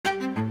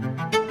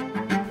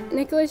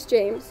Nicholas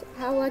James.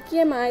 How lucky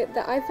am I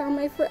that I found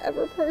my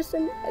forever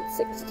person at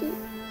 16.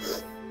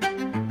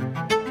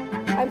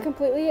 I'm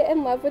completely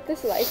in love with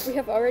this life we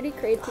have already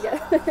created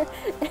together,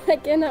 and I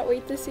cannot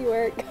wait to see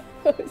where it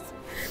goes.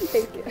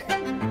 Thank you.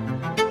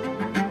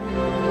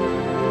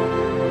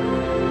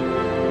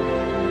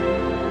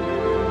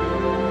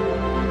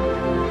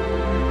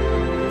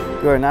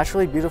 You are a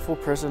naturally beautiful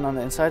person on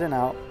the inside and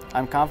out.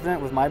 I'm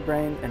confident with my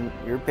brain and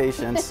your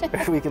patience,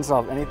 we can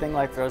solve anything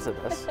life throws at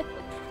us.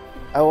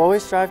 I will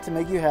always strive to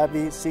make you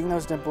happy. Seeing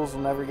those dimples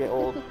will never get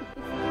old.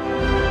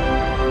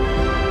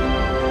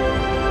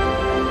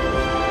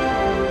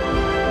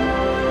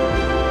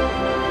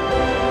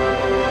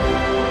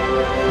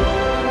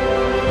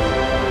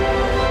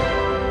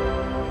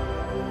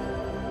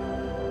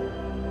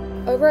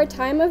 Over a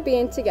time of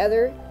being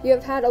together, you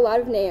have had a lot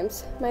of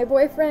names. My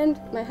boyfriend,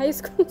 my high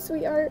school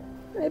sweetheart,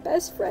 my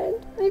best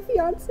friend, my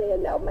fiance,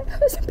 and now my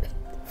husband.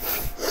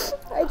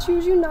 I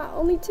choose you not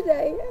only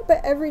today,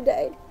 but every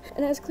day.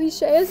 And as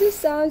cliche as this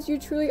sounds, you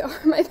truly are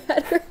my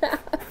better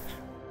half.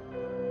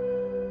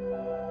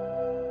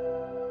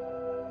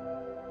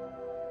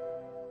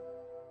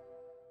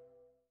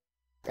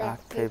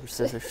 Rock, paper,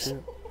 scissors,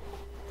 shoot.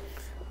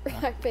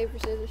 Rock, paper,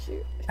 scissors,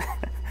 shoot.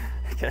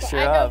 Guess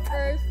you're I up. go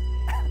first.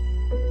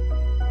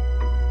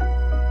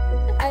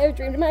 I have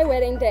dreamed of my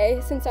wedding day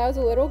since I was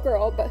a little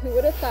girl, but who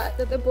would have thought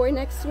that the boy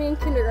next to me in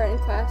kindergarten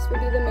class would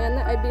be the man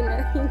that I'd be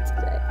marrying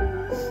today.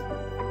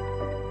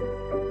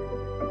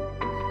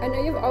 I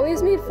know you've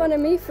always made fun of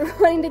me for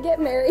wanting to get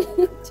married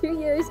 2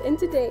 years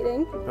into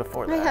dating.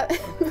 Before that.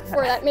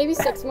 Before that, maybe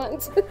 6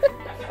 months.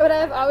 But I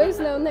have always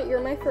known that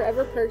you're my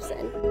forever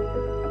person.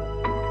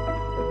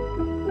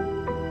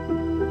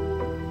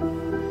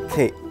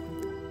 Kate,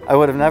 I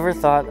would have never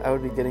thought I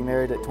would be getting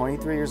married at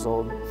 23 years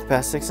old. The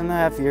past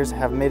 6.5 years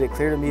have made it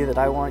clear to me that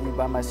I want you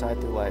by my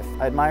side through life.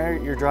 I admire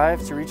your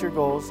drive to reach your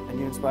goals, and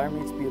you inspire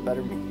me to be a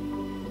better me.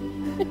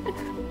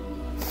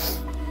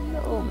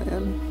 Oh,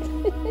 man.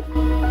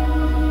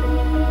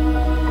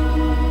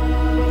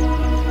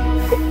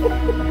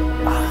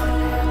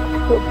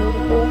 So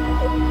beautiful.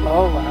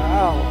 Oh,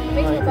 wow.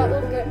 Makes my butt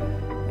look good.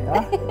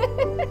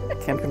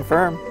 Yeah? Can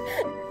confirm.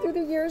 Through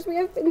the years, we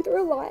have been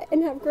through a lot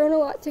and have grown a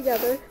lot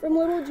together, from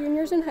little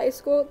juniors in high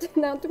school to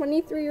now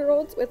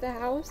 23-year-olds with a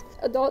house,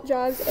 adult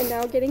jobs, and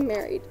now getting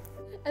married.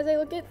 As I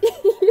look at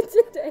you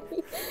today,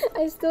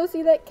 I still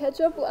see that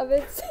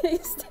ketchup-loving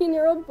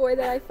 16-year-old boy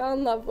that I fell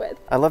in love with.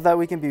 I love that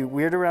we can be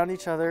weird around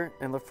each other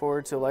and look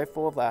forward to a life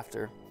full of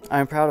laughter.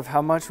 I am proud of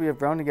how much we have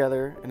grown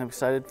together, and I'm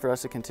excited for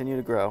us to continue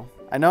to grow.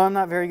 I know I'm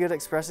not very good at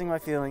expressing my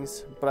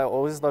feelings, but I will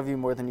always love you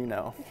more than you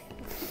know.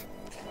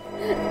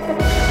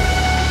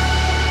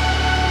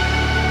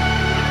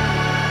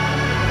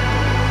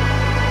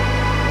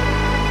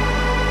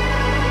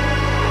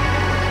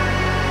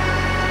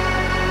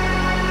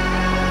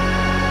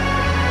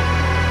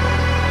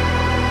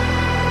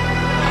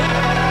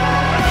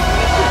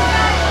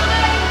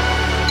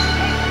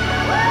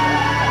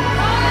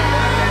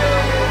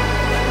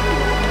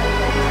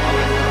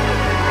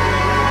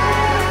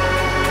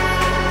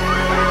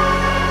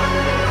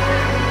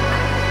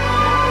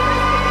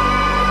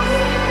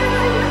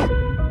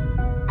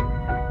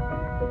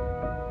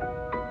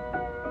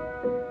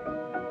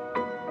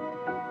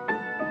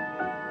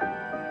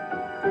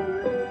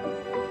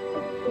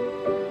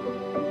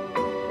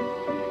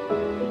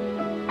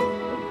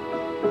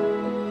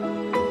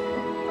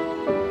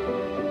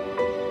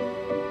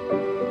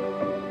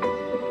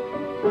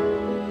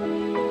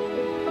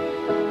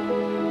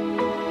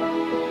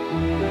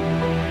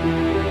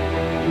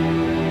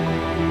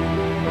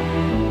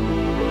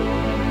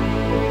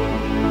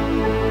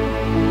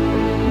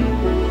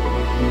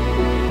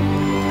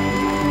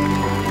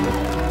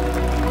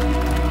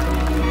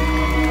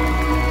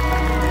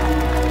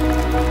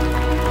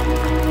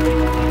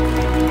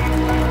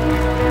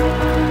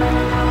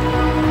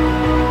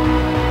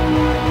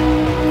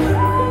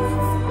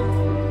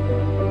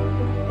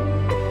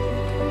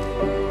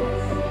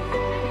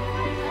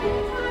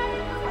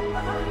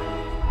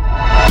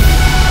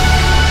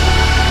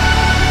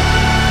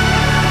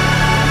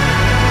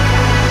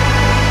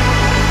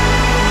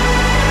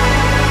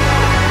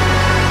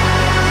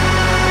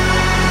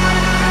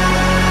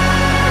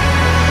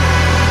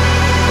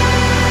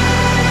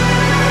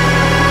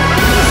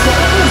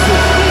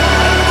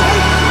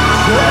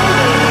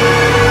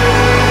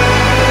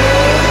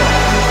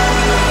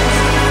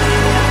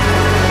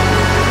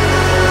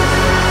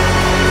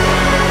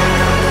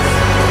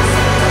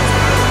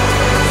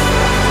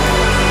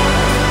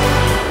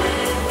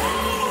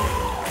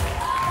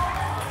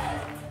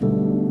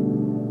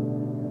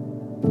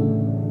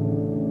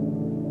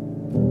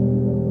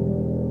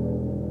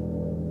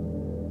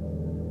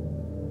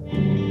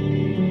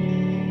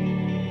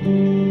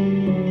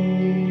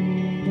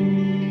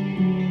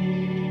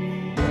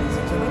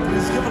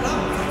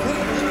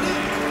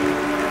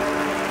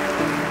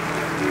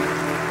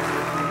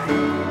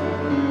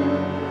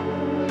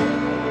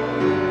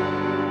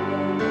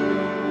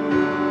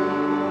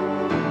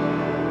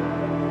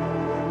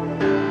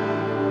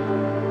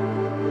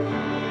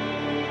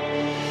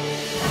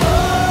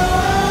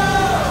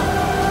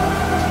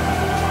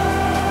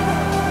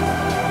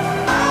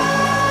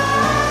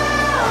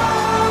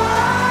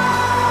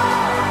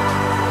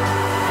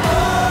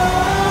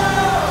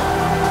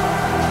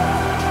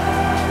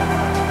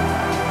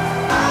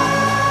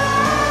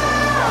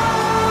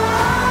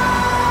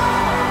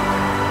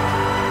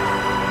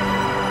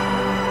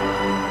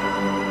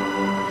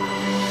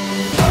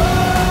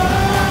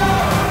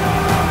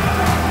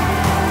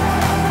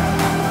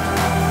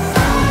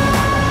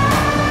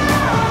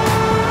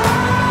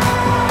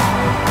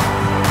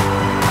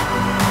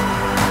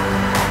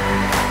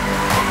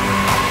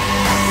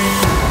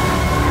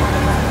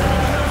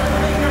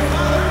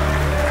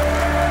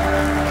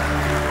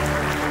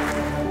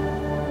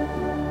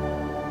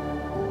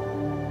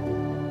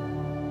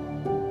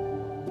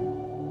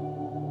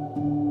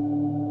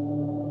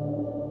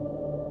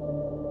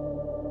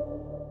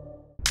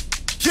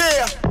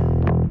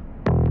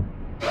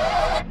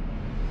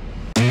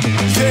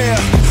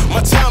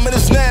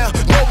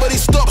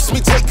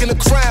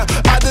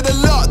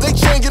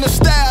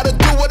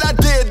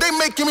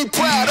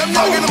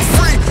 talking, I'm